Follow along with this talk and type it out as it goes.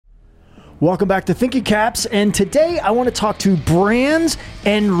Welcome back to Thinking Caps, and today I want to talk to brands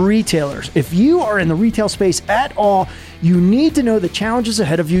and retailers. If you are in the retail space at all, you need to know the challenges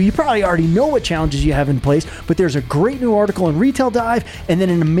ahead of you. You probably already know what challenges you have in place, but there's a great new article in Retail Dive and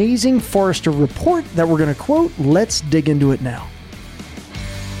then an amazing Forrester report that we're going to quote. Let's dig into it now.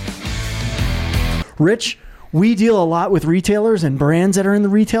 Rich, we deal a lot with retailers and brands that are in the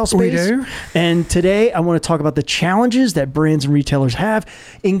retail space. We do. And today I want to talk about the challenges that brands and retailers have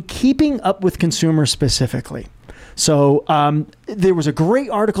in keeping up with consumers specifically. So there was a great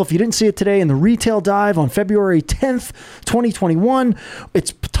article, if you didn't see it today, in the Retail Dive on February 10th, 2021.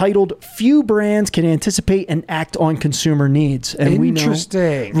 It's titled, Few Brands Can Anticipate and Act on Consumer Needs. And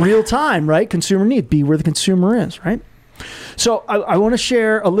Interesting. we know real time, right? Consumer need, be where the consumer is, right? So I want to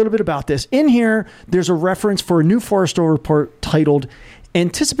share a little bit about this. In here, there's a reference for a new Forrester report titled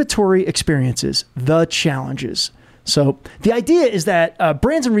Anticipatory Experiences, The Challenges. So the idea is that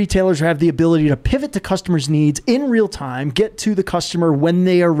brands and retailers have the ability to pivot to customers' needs in real time, get to the customer when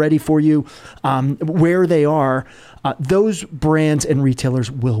they are ready for you, where they are. Those brands and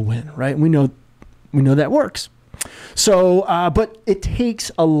retailers will win, right? We know that works. So, but it takes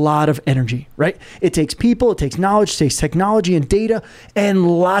a lot of energy, right? It takes people, it takes knowledge, it takes technology and data,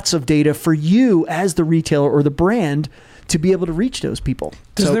 and lots of data for you as the retailer or the brand to be able to reach those people.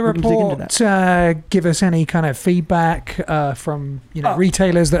 Does the report give us any kind of feedback from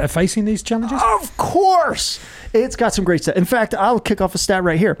retailers that are facing these challenges? Of course. It's got some great stuff. In fact, I'll kick off a stat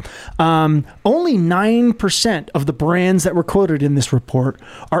right here. Only 9% of the brands that were quoted in this report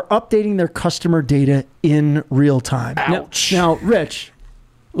are updating their customer data in real time. Ouch. Now, Rich,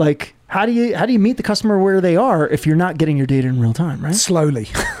 how do you meet the customer where they are if you're not getting your data in real time, right? Slowly.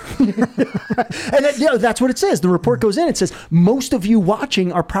 And that's what it says. The report goes in. It says most of you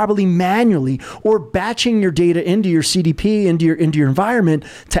watching are probably manually or batching your data into your CDP, into your environment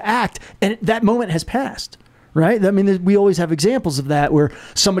to act, and that moment has passed. Right? I mean, we always have examples of that where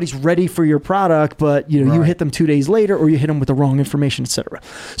somebody's ready for your product, but you hit them 2 days later, or you hit them with the wrong information, et cetera.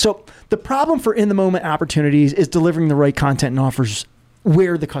 So the problem for in-the-moment opportunities is delivering the right content and offers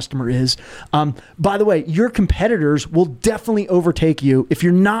where the customer is. By the way, your competitors will definitely overtake you if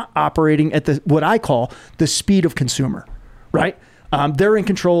you're not operating at what I call the speed of consumer, right? They're in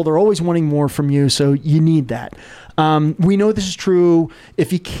control. They're always wanting more from you. So you need that. We know this is true.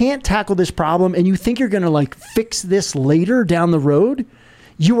 If you can't tackle this problem and you think you're going to fix this later down the road,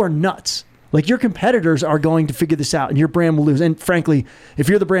 you are nuts. Your competitors are going to figure this out and your brand will lose. And frankly, if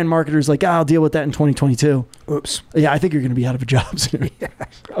you're the brand marketer I'll deal with that in 2022. Oops. Yeah, I think you're going to be out of a job soon.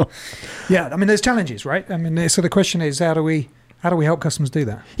 Yeah, I mean, there's challenges, right? I mean, so the question is, how do we help customers do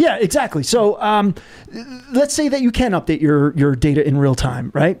that? Yeah, exactly. So let's say that you can update your data in real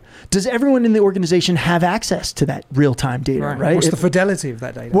time, right? Does everyone in the organization have access to that real time data, right? What's the fidelity of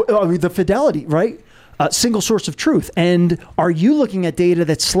that data? The fidelity, right? Single source of truth. And are you looking at data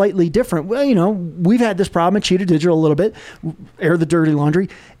that's slightly different? Well, we've had this problem at Cheetah Digital a little bit, air the dirty laundry.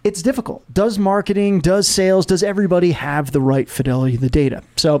 It's difficult. Does marketing, does sales, does everybody have the right fidelity of the data?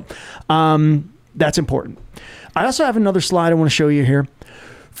 So that's important. I also have another slide I want to show you here.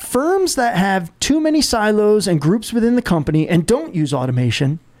 Firms that have too many silos and groups within the company and don't use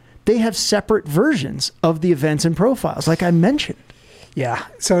automation, they have separate versions of the events and profiles, like I mentioned. Yeah,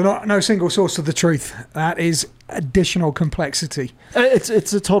 so no single source of the truth. That is additional complexity. It's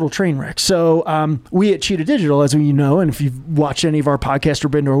a total train wreck. So we at Cheetah Digital, as you know, and if you've watched any of our podcasts or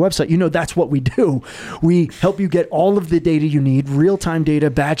been to our website, that's what we do. We help you get all of the data you need, real-time data,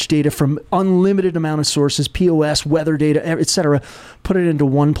 batch data from unlimited amount of sources, POS, weather data, et cetera. Put it into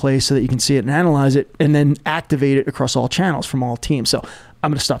one place so that you can see it and analyze it, and then activate it across all channels from all teams. So I'm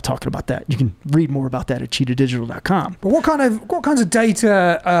going to stop talking about that. You can read more about that at cheetahdigital.com. But what kinds of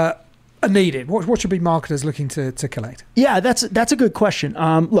data are needed? What should be marketers looking to collect? Yeah, that's a good question.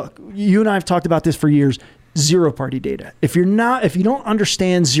 Look, you and I have talked about this for years. Zero-party data. If you don't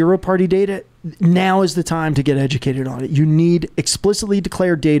understand zero-party data, now is the time to get educated on it. You need explicitly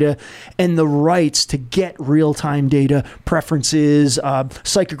declared data and the rights to get real-time data, preferences,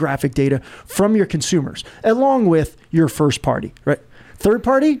 psychographic data from your consumers, along with your first party, right? Third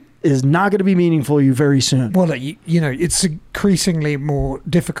party is not going to be meaningful to you very soon. Well, it's increasingly more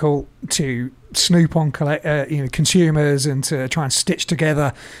difficult to snoop on consumers and to try and stitch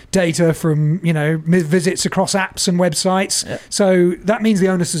together data from visits across apps and websites. Yeah. So that means the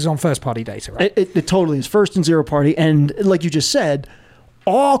onus is on first party data, right? It totally is first and zero party. And like you just said,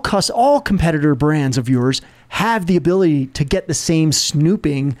 all competitor brands of yours have the ability to get the same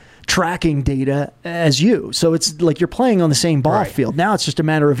snooping tracking data as you. So it's like you're playing on the same ball field. Now it's just a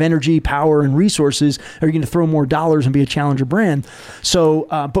matter of energy, power, and resources. Are you going to throw more dollars and be a challenger brand? So,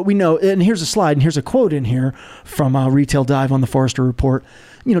 but we know, and here's a slide, and here's a quote in here from Retail Dive on the Forrester report.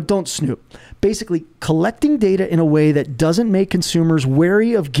 Don't snoop. Basically, collecting data in a way that doesn't make consumers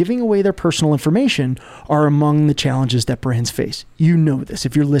wary of giving away their personal information are among the challenges that brands face. You know this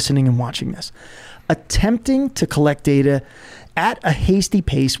if you're listening and watching this. Attempting to collect data at a hasty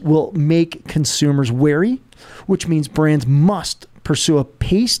pace will make consumers wary, which means brands must pursue a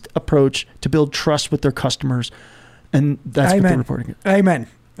paced approach to build trust with their customers. And that's what they're reporting. Amen.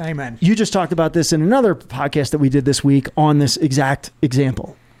 Amen. You just talked about this in another podcast that we did this week on this exact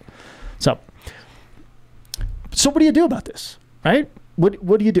example. So what do you do about this, right?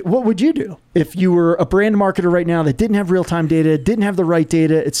 What do you do? What would you do if you were a brand marketer right now that didn't have real-time data, didn't have the right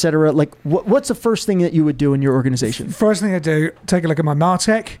data, et cetera? Like, what's the first thing that you would do in your organization? First thing I do, take a look at my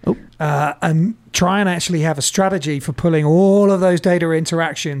MarTech and try and actually have a strategy for pulling all of those data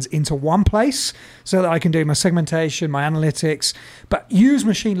interactions into one place so that I can do my segmentation, my analytics, but use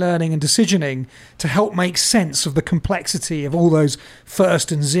machine learning and decisioning to help make sense of the complexity of all those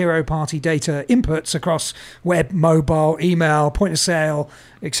first and zero-party data inputs across web, mobile, email, point of sale,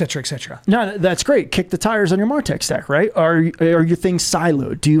 et cetera, et cetera. No, that's great. Kick the tires on your MarTech stack, right? Are your things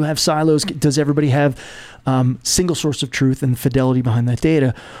siloed? Do you have silos? Does everybody have single source of truth and fidelity behind that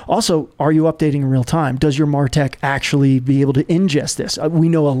data? Also, are you updating in real time? Does your MarTech actually be able to ingest this? We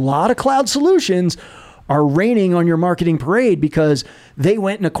know a lot of cloud solutions are raining on your marketing parade because they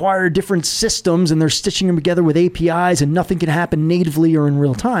went and acquired different systems and they're stitching them together with APIs and nothing can happen natively or in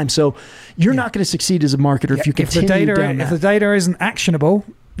real time. So you're not going to succeed as a marketer if you continue down that. If the data isn't actionable,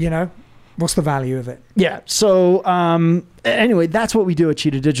 what's the value of it? Yeah. So anyway, that's what we do at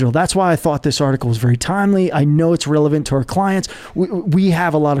Cheetah Digital. That's why I thought this article was very timely. I know it's relevant to our clients. We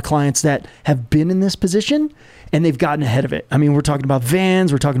have a lot of clients that have been in this position and they've gotten ahead of it. I mean, we're talking about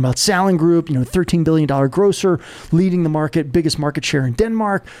Vans, we're talking about Salling Group, $13 billion grocer, leading the market, biggest market share in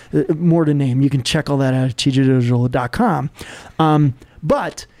Denmark, more to name. You can check all that out at cheetahdigital.com.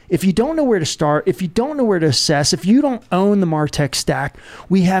 But if you don't know where to start, if you don't know where to assess, if you don't own the MarTech stack,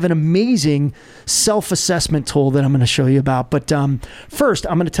 we have an amazing self-assessment tool that I'm going to show you about. But first,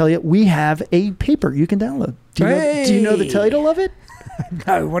 I'm going to tell you, we have a paper you can download. Do you know the title of it?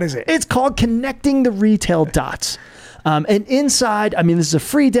 No, what is it? It's called Connecting the Retail Dots. And inside, this is a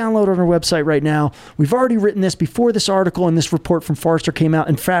free download on our website right now. We've already written this before this article and this report from Forrester came out.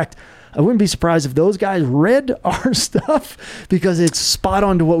 In fact, I wouldn't be surprised if those guys read our stuff because it's spot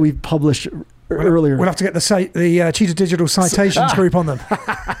on to what we published earlier. We'll have to get the Cheetah Digital Citations group on them.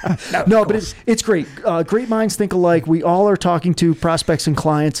 No, but it's great. Great minds think alike. We all are talking to prospects and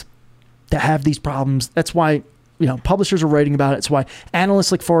clients that have these problems. That's why publishers are writing about it. It's why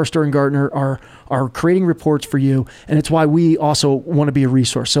analysts like Forrester and Gartner are creating reports for you. And it's why we also want to be a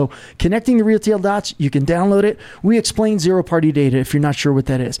resource. So Connecting the Retail Dots, you can download it. We explain zero-party data if you're not sure what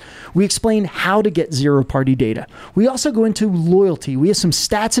that is. We explain how to get zero-party data. We also go into loyalty. We have some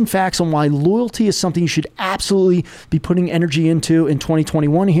stats and facts on why loyalty is something you should absolutely be putting energy into in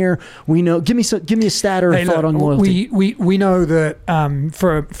 2021 here. We know, give me a stat or a thought on loyalty. We know that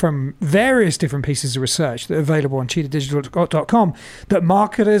from various different pieces of research that are available on cheetahdigital.com that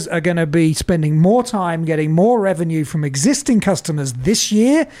marketers are going to be spending more time getting more revenue from existing customers this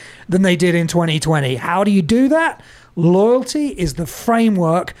year than they did in 2020. How do you do that? Loyalty is the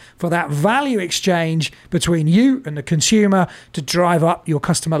framework for that value exchange between you and the consumer to drive up your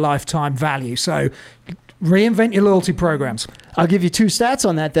customer lifetime value. So reinvent your loyalty programs. I'll give you two stats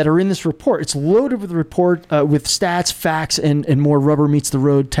on that are in this report. It's loaded with a report with stats, facts, and more rubber meets the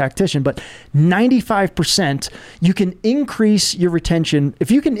road tactician. But 95%, you can increase your retention.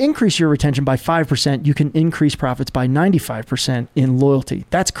 If you can increase your retention by 5%, you can increase profits by 95% in loyalty.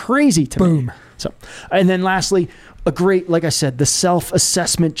 That's crazy to me. Boom. So, and then lastly, a great, like I said, the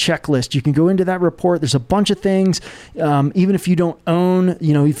self-assessment checklist. You can go into that report. There's a bunch of things. Even if you don't own,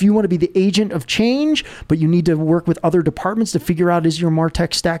 if you want to be the agent of change, but you need to work with other departments to figure out, is your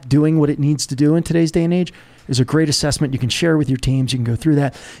MarTech stack doing what it needs to do in today's day and age? There's a great assessment you can share with your teams. You can go through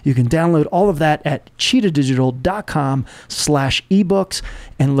that. You can download all of that at cheetahdigital.com/ebooks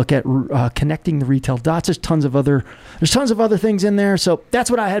and look at Connecting the Retail Dots. There's tons of other things in there. So that's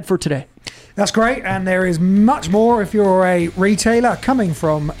what I had for today. That's great. And there is much more if you're a retailer coming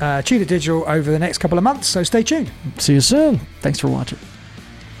from Cheetah Digital over the next couple of months. So stay tuned. See you soon. Thanks for watching.